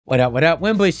What up,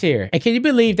 Winbush here. And can you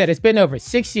believe that it's been over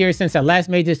 6 years since I last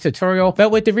made this tutorial? But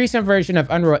with the recent version of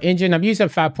Unreal Engine, I'm using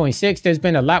 5.6, there's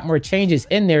been a lot more changes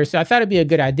in there. So I thought it'd be a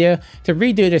good idea to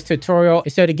redo this tutorial.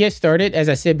 So to get started, as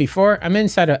I said before, I'm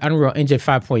inside of Unreal Engine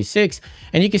 5.6,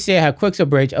 and you can see I have Quixel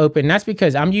Bridge open. That's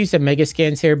because I'm using mega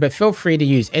scans here, but feel free to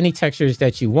use any textures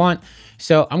that you want.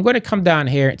 So I'm going to come down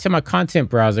here to my content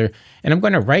browser, and I'm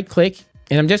going to right click,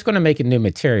 and I'm just going to make a new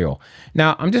material.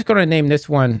 Now I'm just going to name this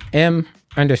one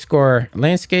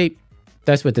M_landscape.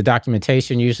 That's what the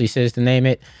documentation usually says to name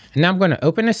it. And now I'm going to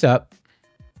open this up.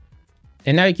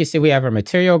 And now you can see we have our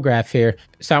material graph here.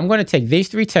 So I'm going to take these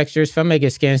three textures from Mega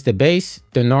Scans, the base,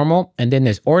 the normal, and then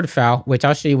this ORD file, which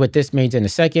I'll show you what this means in a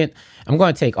second. I'm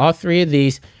going to take all three of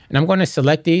these, and I'm going to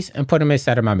select these and put them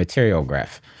inside of my material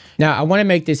graph. Now, I want to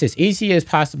make this as easy as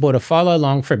possible to follow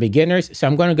along for beginners. So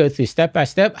I'm going to go through step by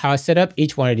step how I set up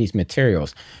each one of these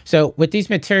materials. So with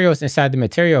these materials inside the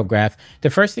material graph,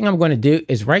 the first thing I'm going to do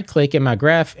is right click in my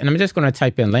graph, and I'm just going to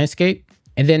type in landscape.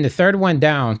 And then the third one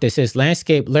down, this is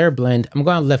landscape layer blend. I'm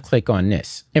going to left click on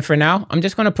this. And for now, I'm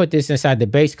just going to put this inside the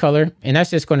base color. And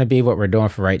that's just going to be what we're doing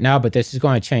for right now, but this is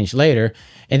going to change later.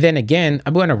 And then again,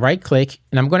 I'm going to right click,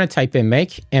 and I'm going to type in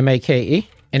make, M-A-K-E.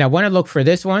 And I want to look for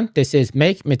this one. This is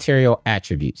make material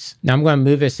attributes. Now I'm going to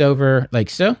move this over like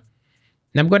so. And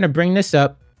I'm going to bring this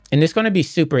up, and it's going to be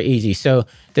super easy. So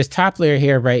this top layer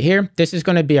here, right here, this is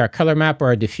going to be our color map or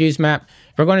our diffuse map.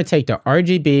 We're going to take the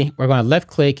RGB, we're going to left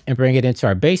click and bring it into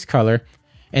our base color.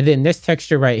 And then this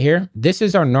texture right here, this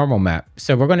is our normal map.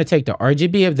 So we're going to take the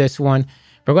RGB of this one.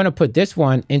 We're going to put this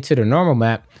one into the normal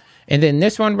map. And then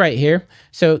this one right here.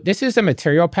 So this is a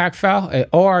material pack file,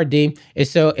 ORD. And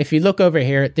so if you look over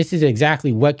here, this is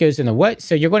exactly what goes into what.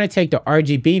 So you're going to take the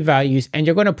RGB values and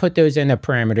you're going to put those in the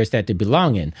parameters that they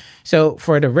belong in. So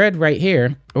for the red right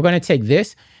here, we're going to take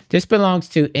this. This belongs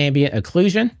to ambient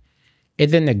occlusion.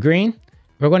 And then the green,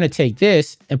 we're going to take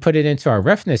this and put it into our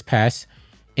roughness pass.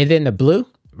 And then the blue,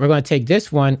 we're going to take this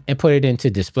one and put it into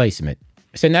displacement.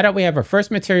 So now that we have our first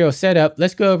material set up,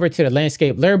 let's go over to the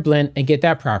landscape layer blend and get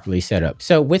that properly set up.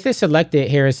 So with it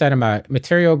selected here inside of my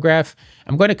material graph,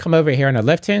 I'm going to come over here on the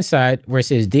left-hand side where it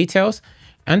says details.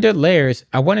 Under layers,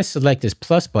 I want to select this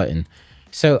plus button.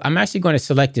 So I'm actually going to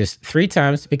select this 3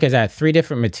 times because I have 3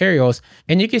 different materials.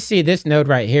 And you can see this node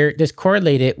right here, this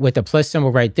correlated with the plus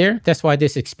symbol right there. That's why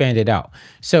this expanded out.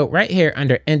 So right here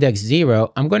under index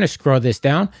 0, I'm going to scroll this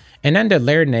down. And under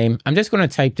layer name, I'm just going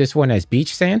to type this one as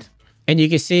beach sand. And you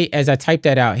can see as I type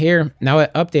that out here, now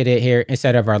it updated here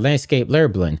instead of our landscape layer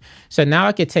blend. So now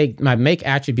I could take my make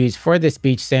attributes for this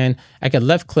beach sand, I could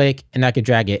left click and I could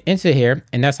drag it into here,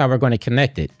 and that's how we're going to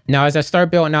connect it. Now, as I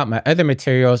start building out my other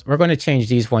materials, we're going to change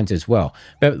these ones as well.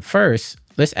 But first,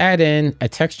 let's add in a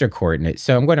texture coordinate.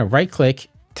 So I'm going to right click,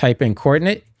 type in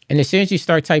coordinate. And as soon as you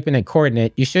start typing in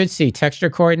coordinate, you should see texture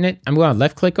coordinate. I'm going to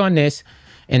left click on this.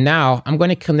 And now I'm going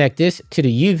to connect this to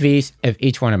the UVs of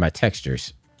each one of my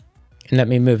textures. And let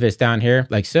me move this down here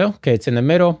like so. Okay, it's in the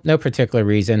middle, no particular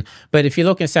reason. But if you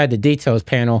look inside the details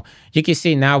panel, you can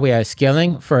see now we have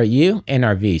scaling for our U and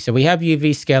our V. So we have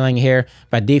UV scaling here.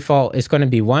 By default, it's going to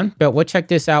be 1, but we'll check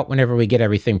this out whenever we get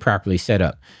everything properly set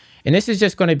up. And this is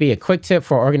just going to be a quick tip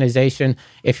for organization.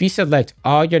 If you select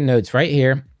all your nodes right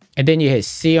here, and then you hit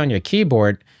C on your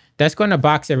keyboard, that's going to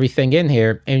box everything in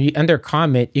here. And under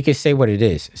comment, you can say what it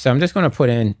is. So I'm just going to put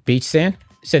in beach sand.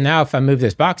 So now if I move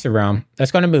this box around,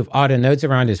 that's going to move all the nodes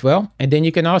around as well. And then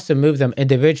you can also move them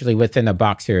individually within the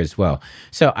box here as well.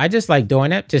 So I just like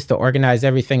doing it just to organize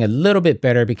everything a little bit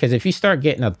better, because if you start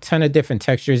getting a ton of different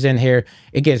textures in here,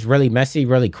 it gets really messy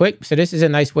really quick. So this is a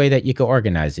nice way that you can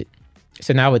organize it.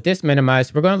 So now with this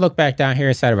minimized, we're going to look back down here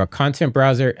inside of our content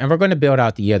browser, and we're going to build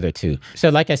out the other 2. So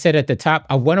like I said at the top,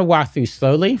 I want to walk through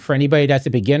slowly for anybody that's a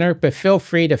beginner, but feel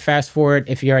free to fast forward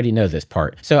if you already know this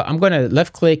part. So I'm going to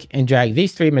left click and drag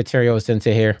these 3 materials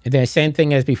into here. And then same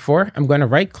thing as before, I'm going to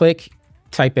right click,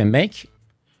 type in make,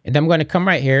 and then I'm going to come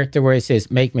right here to where it says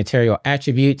make material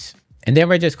attributes. And then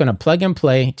we're just going to plug and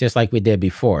play just like we did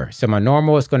before. So my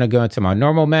normal is going to go into my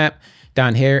normal map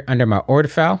down here under my order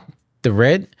file, the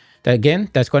red. Again,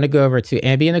 that's going to go over to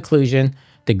ambient occlusion.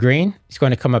 The green is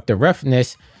going to come up to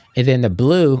roughness. And then the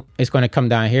blue is going to come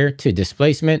down here to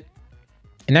displacement.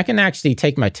 And I can actually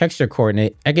take my texture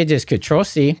coordinate. I can just Control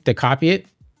C to copy it.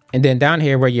 And then down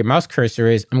here where your mouse cursor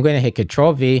is, I'm going to hit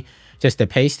Control V just to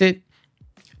paste it,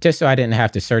 just so I didn't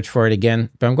have to search for it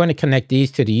again. But I'm going to connect these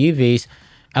to the UVs.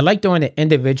 I like doing it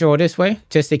individual this way,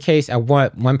 just in case I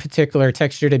want one particular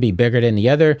texture to be bigger than the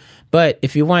other. But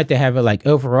if you want to have it like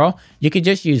overall, you could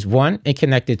just use one and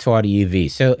connect it to all the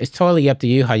UVs. So it's totally up to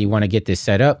you how you want to get this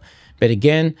set up. But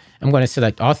again, I'm going to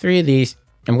select all 3 of these.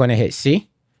 I'm going to hit C.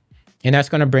 And that's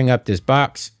going to bring up this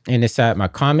box. And inside my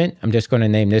comment, I'm just going to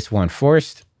name this one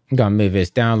forest. I'm going to move this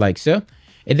down like so.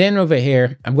 And then over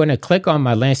here, I'm going to click on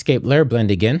my landscape layer blend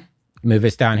again. Move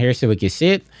this down here so we can see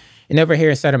it. And over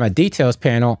here inside of my details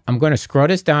panel, I'm going to scroll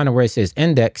this down to where it says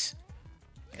index.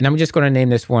 And I'm just going to name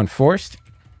this one forest.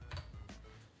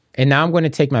 And now I'm going to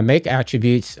take my make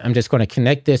attributes. I'm just going to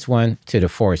connect this one to the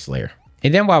forest layer.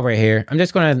 And then while we're here, I'm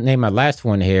just going to name my last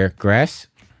one here, grass,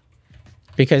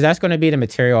 because that's going to be the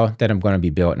material that I'm going to be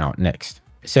building out next.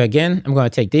 So again, I'm going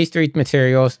to take these three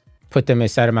materials, put them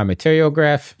inside of my material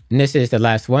graph. And this is the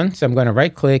last one. So I'm going to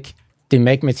right click, do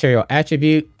make material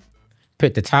attribute,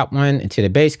 put the top one into the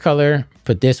base color,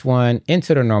 put this one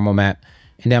into the normal map.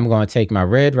 And then I'm going to take my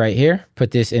red right here, put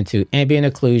this into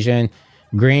ambient occlusion,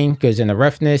 green goes into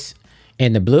roughness,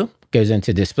 and the blue goes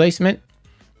into displacement.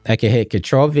 I can hit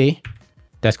Control V.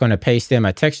 That's going to paste in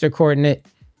my texture coordinate.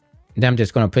 Then I'm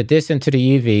just going to put this into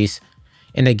the UVs.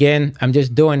 And again, I'm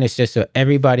just doing this just so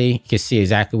everybody can see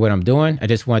exactly what I'm doing. I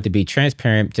just want it to be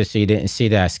transparent just so you didn't see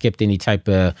that I skipped any type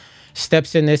of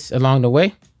steps in this along the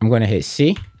way. I'm going to hit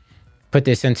C, put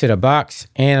this into the box,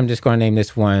 and I'm just going to name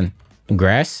this one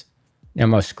grass. Now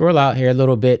I'm going to scroll out here a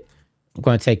little bit. I'm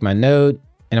going to take my node,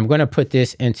 and I'm going to put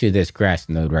this into this grass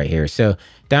node right here. So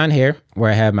down here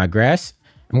where I have my grass,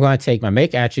 I'm going to take my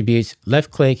make attributes, left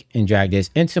click, and drag this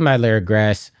into my layer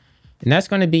grass. And that's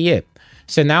going to be it.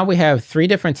 So now we have 3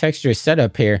 different textures set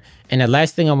up here. And the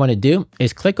last thing I want to do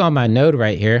is click on my node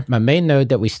right here, my main node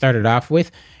that we started off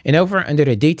with. And over under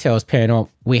the details panel,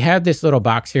 we have this little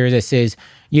box here that says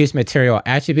use material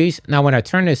attributes. Now, when I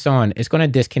turn this on, it's going to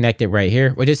disconnect it right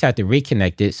here. We'll just have to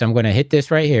reconnect it. So I'm going to hit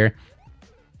this right here.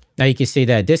 Now you can see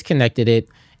that I disconnected it.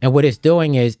 And what it's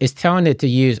doing is it's telling it to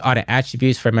use all the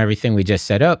attributes from everything we just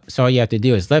set up. So all you have to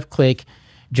do is left click,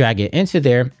 drag it into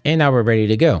there, and now we're ready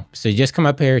to go. So you just come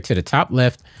up here to the top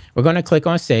left. We're going to click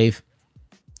on save,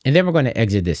 and then we're going to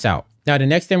exit this out. Now, the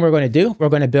next thing we're going to do, we're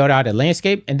going to build out a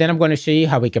landscape, and then I'm going to show you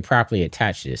how we can properly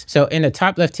attach this. So in the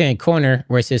top left-hand corner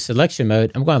where it says selection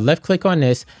mode, I'm going to left click on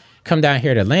this, come down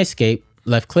here to landscape,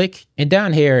 left click, and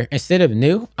down here, instead of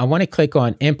new, I want to click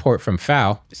on import from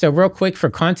file. So real quick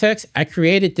for context, I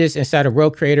created this inside of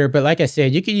World Creator, but like I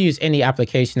said, you can use any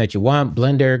application that you want,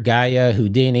 Blender, Gaia,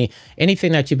 Houdini,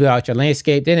 anything that you build out your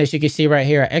landscape. Then as you can see right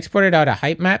here, I exported out a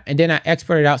height map, and then I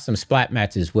exported out some splat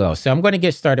maps as well. So I'm going to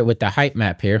get started with the height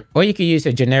map here, or you can use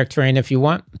a generic terrain if you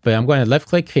want, but I'm going to left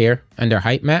click here under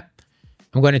height map.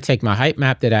 I'm going to take my height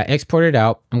map that I exported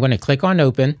out. I'm going to click on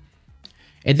open.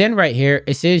 And then right here,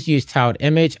 it says use tiled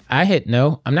image. I hit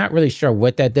no. I'm not really sure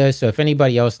what that does. So if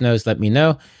anybody else knows, let me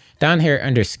know. Down here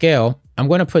under scale, I'm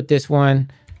going to put this one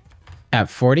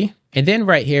at 40. And then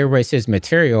right here where it says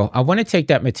material, I want to take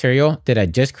that material that I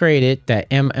just created, that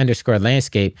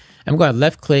M_landscape. I'm going to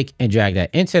left click and drag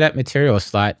that into that material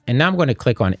slot. And now I'm going to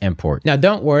click on import. Now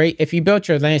don't worry, if you built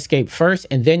your landscape first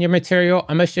and then your material,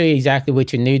 I'm going to show you exactly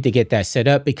what you need to get that set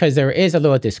up because there is a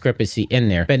little discrepancy in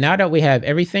there. But now that we have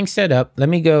everything set up, let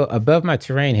me go above my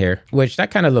terrain here, which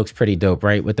that kind of looks pretty dope,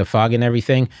 right? With the fog and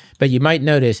everything. But you might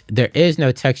notice there is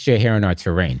no texture here on our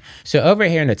terrain. So over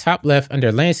here in the top left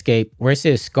under landscape where it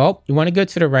says sculpt, you want to go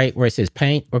to the right where it says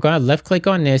paint. We're going to left click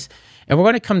on this and we're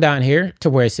going to come down here to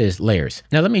where it says layers.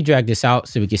 Now let me drag this out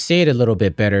so we can see it a little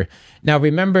bit better. Now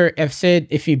remember, I've said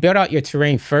if you build out your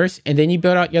terrain first and then you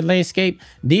build out your landscape,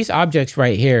 these objects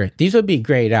right here, these will be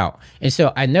grayed out. And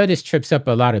so I know this trips up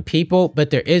a lot of people,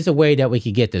 but there is a way that we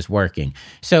could get this working.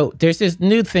 So there's this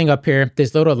new thing up here,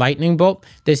 this little lightning bolt.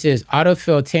 This is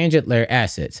autofill tangent layer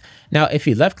assets. Now if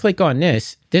you left click on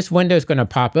this, this window is going to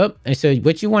pop up. And so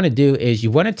what you want to do is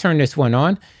you want to turn this one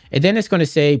on. And then it's going to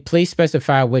say, please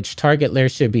specify which target layer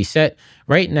should be set.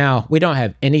 Right now, we don't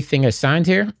have anything assigned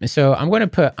here. And so I'm going to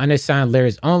put unassigned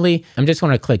layers only. I'm just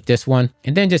going to click this one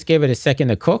and then just give it a second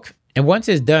to cook. And once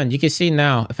it's done, you can see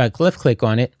now, if I left click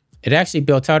on it, it actually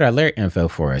built out our layer info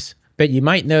for us. But you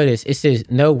might notice it says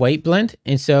no weight blend.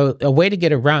 And so a way to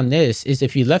get around this is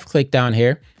if you left click down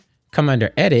here, come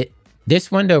under edit,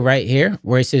 this window right here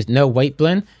where it says no weight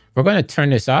blend, we're going to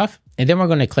turn this off. And then we're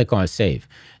going to click on save.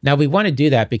 Now we want to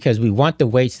do that because we want the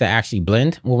weights to actually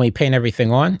blend when we paint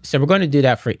everything on. So we're going to do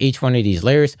that for each one of these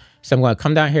layers. So I'm going to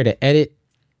come down here to edit,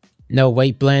 no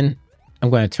weight blend. I'm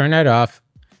going to turn that off,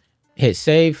 hit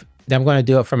save. Then I'm going to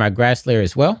do it for my grass layer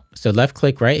as well. So left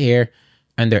click right here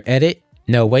under edit,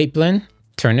 no weight blend,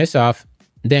 turn this off,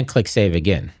 then click save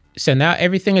again. So now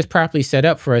everything is properly set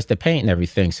up for us to paint and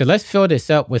everything. So let's fill this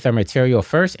up with our material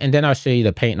first, and then I'll show you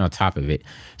the paint on top of it.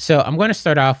 So I'm going to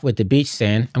start off with the beach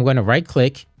sand. I'm going to right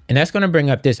click And that's going to bring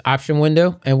up this option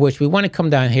window in which we want to come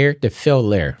down here to fill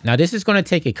layer. Now this is going to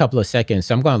take a couple of seconds.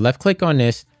 So I'm going to left click on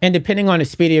this, and depending on the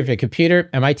speed of your computer,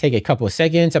 it might take a couple of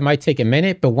seconds, it might take a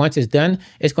minute, but once it's done,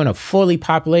 it's going to fully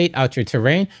populate out your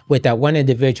terrain with that one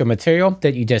individual material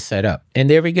that you just set up. And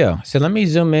there we go. So let me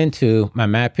zoom into my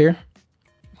map here.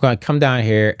 I'm going to come down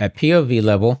here at POV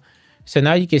level. So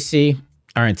now you can see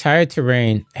our entire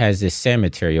terrain has this sand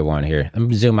material on here. Let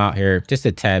me zoom out here just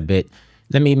a tad bit.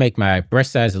 Let me make my brush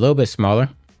size a little bit smaller.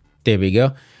 There we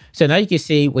go. So now you can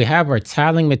see we have our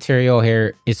tiling material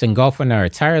here. It's engulfing our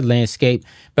entire landscape.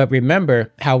 But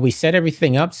remember how we set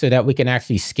everything up so that we can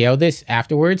actually scale this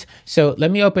afterwards. So let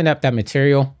me open up that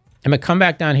material. I'm going to come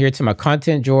back down here to my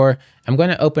content drawer. I'm going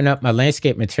to open up my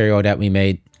landscape material that we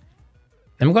made.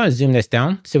 I'm going to zoom this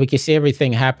down so we can see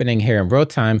everything happening here in real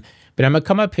time. But I'm going to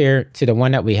come up here to the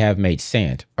one that we have made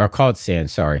sand, or called sand,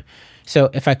 sorry. So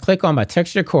if I click on my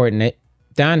texture coordinate,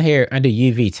 down here under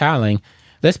UV tiling,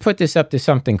 let's put this up to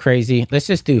something crazy. Let's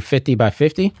just do 50 by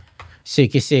 50 so you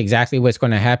can see exactly what's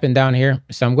going to happen down here.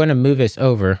 So I'm going to move this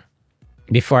over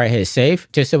before I hit save,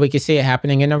 just so we can see it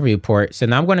happening in a viewport. So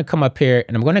now I'm going to come up here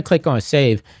and I'm going to click on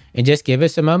save and just give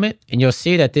us a moment, and you'll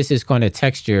see that this is going to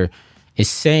texture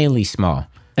insanely small.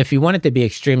 If you want it to be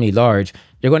extremely large,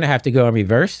 you're going to have to go in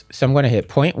reverse. So I'm going to hit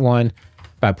 0.1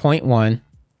 by 0.1,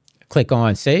 click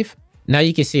on save. Now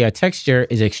you can see our texture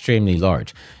is extremely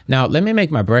large. Now let me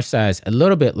make my brush size a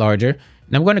little bit larger.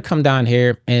 And I'm going to come down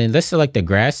here and let's select the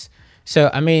grass. So,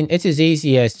 I mean, it's as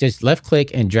easy as just left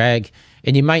click and drag.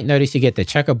 And you might notice you get the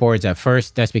checkerboards at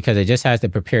first. That's because it just has to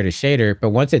prepare the shader. But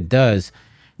once it does,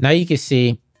 now you can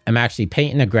see I'm actually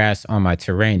painting the grass on my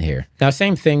terrain here. Now,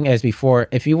 same thing as before.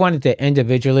 If you wanted to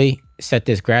individually set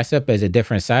this grass up as a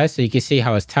different size, so you can see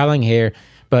how it's tiling here,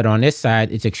 but on this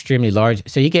side, it's extremely large.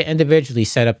 So you can individually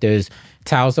set up those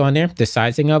tiles on there, the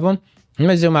sizing of them. I'm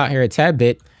gonna zoom out here a tad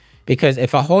bit, because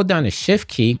if I hold down the shift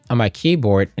key on my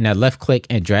keyboard and I left click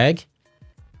and drag,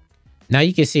 now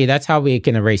you can see that's how we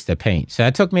can erase the paint. So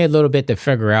that took me a little bit to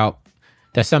figure out.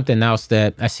 That's something else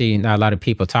that I see not a lot of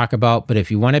people talk about, but if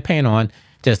you want to paint on,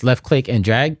 just left click and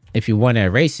drag. If you want to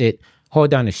erase it, hold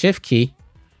down the shift key,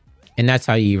 and that's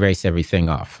how you erase everything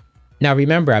off. Now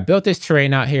remember, I built this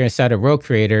terrain out here inside of World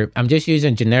Creator. I'm just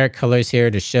using generic colors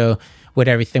here to show what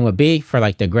everything would be for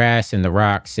like the grass and the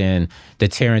rocks and the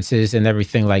terraces and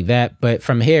everything like that. But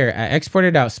from here, I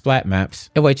exported out splat maps,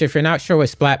 which if you're not sure what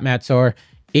splat maps are,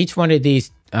 each one of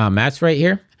these maps right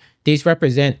here, these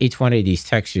represent each one of these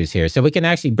textures here. So we can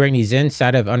actually bring these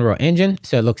inside of Unreal Engine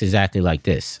so it looks exactly like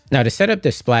this. Now to set up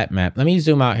the splat map, let me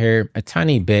zoom out here a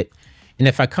tiny bit. And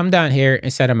if I come down here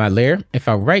inside of my layer, if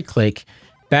I right click,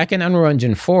 back in Unreal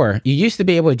Engine 4, you used to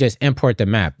be able to just import the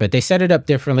map, but they set it up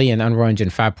differently in Unreal Engine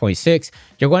 5.6.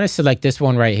 You're going to select this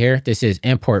one right here. This is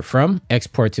import from,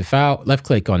 export to file, left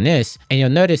click on this. And you'll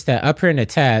notice that up here in the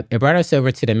tab, it brought us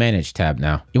over to the manage tab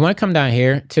now. You want to come down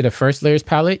here to the first layers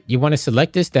palette. You want to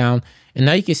select this down. And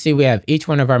now you can see we have each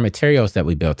one of our materials that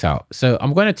we built out. So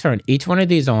I'm going to turn each one of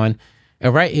these on.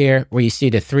 And right here where you see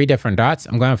the 3 different dots,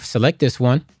 I'm going to select this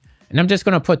one. And I'm just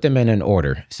going to put them in an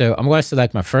order. So I'm going to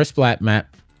select my first splat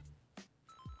map.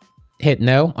 Hit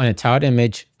no on a tiled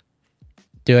image.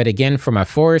 Do it again for my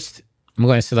forest. I'm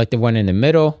going to select the one in the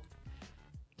middle.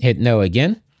 Hit no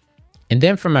again. And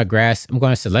then for my grass, I'm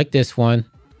going to select this one.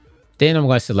 Then I'm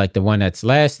going to select the one that's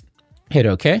last. Hit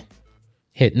OK.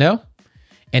 Hit no.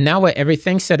 And now with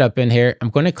everything set up in here, I'm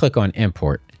going to click on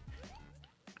import.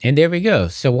 And there we go.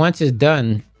 So once it's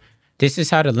done, this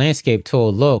is how the landscape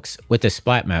tool looks with the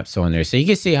splat maps on there. So you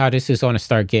can see how this is going to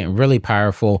start getting really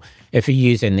powerful if you're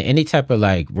using any type of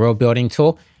like world building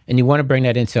tool and you want to bring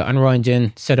that into Unreal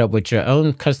Engine, set up with your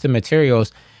own custom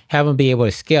materials, have them be able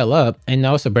to scale up and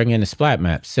also bring in the splat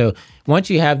maps. So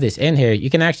once you have this in here, you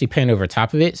can actually paint over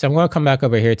top of it. So I'm going to come back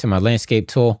over here to my landscape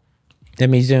tool. Let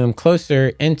me zoom closer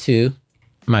into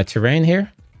my terrain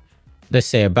here. Let's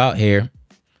say about here.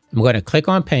 I'm going to click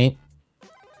on paint,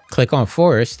 click on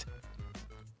forest.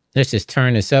 Let's just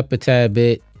turn this up a tad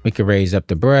bit. We can raise up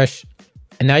the brush.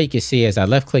 And now you can see as I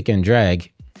left click and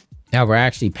drag, now we're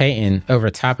actually painting over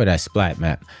top of that splat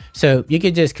map. So you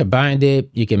can just combine it,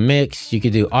 you can mix, you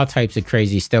can do all types of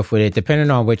crazy stuff with it, depending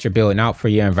on what you're building out for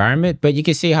your environment. But you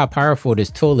can see how powerful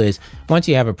this tool is once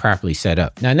you have it properly set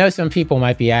up. Now I know some people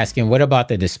might be asking, what about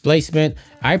the displacement?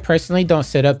 I personally don't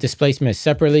set up displacement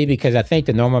separately because I think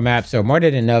the normal maps are more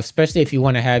than enough, especially if you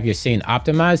want to have your scene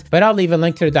optimized. But I'll leave a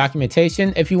link to the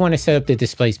documentation if you want to set up the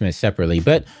displacement separately.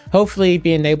 But hopefully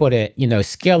being able to,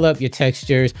 scale up your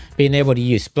textures, being able to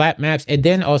use splat maps, and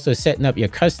then also setting up your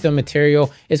custom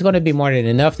material is going to be more than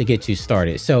enough to get you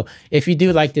started. So if you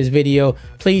do like this video,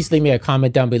 please leave me a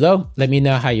comment down below. Let me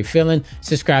know how you're feeling.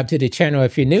 Subscribe to the channel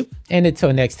if you're new. And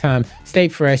until next time, stay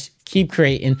fresh, keep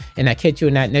creating, and I'll catch you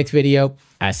in that next video.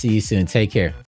 I'll see you soon. Take care.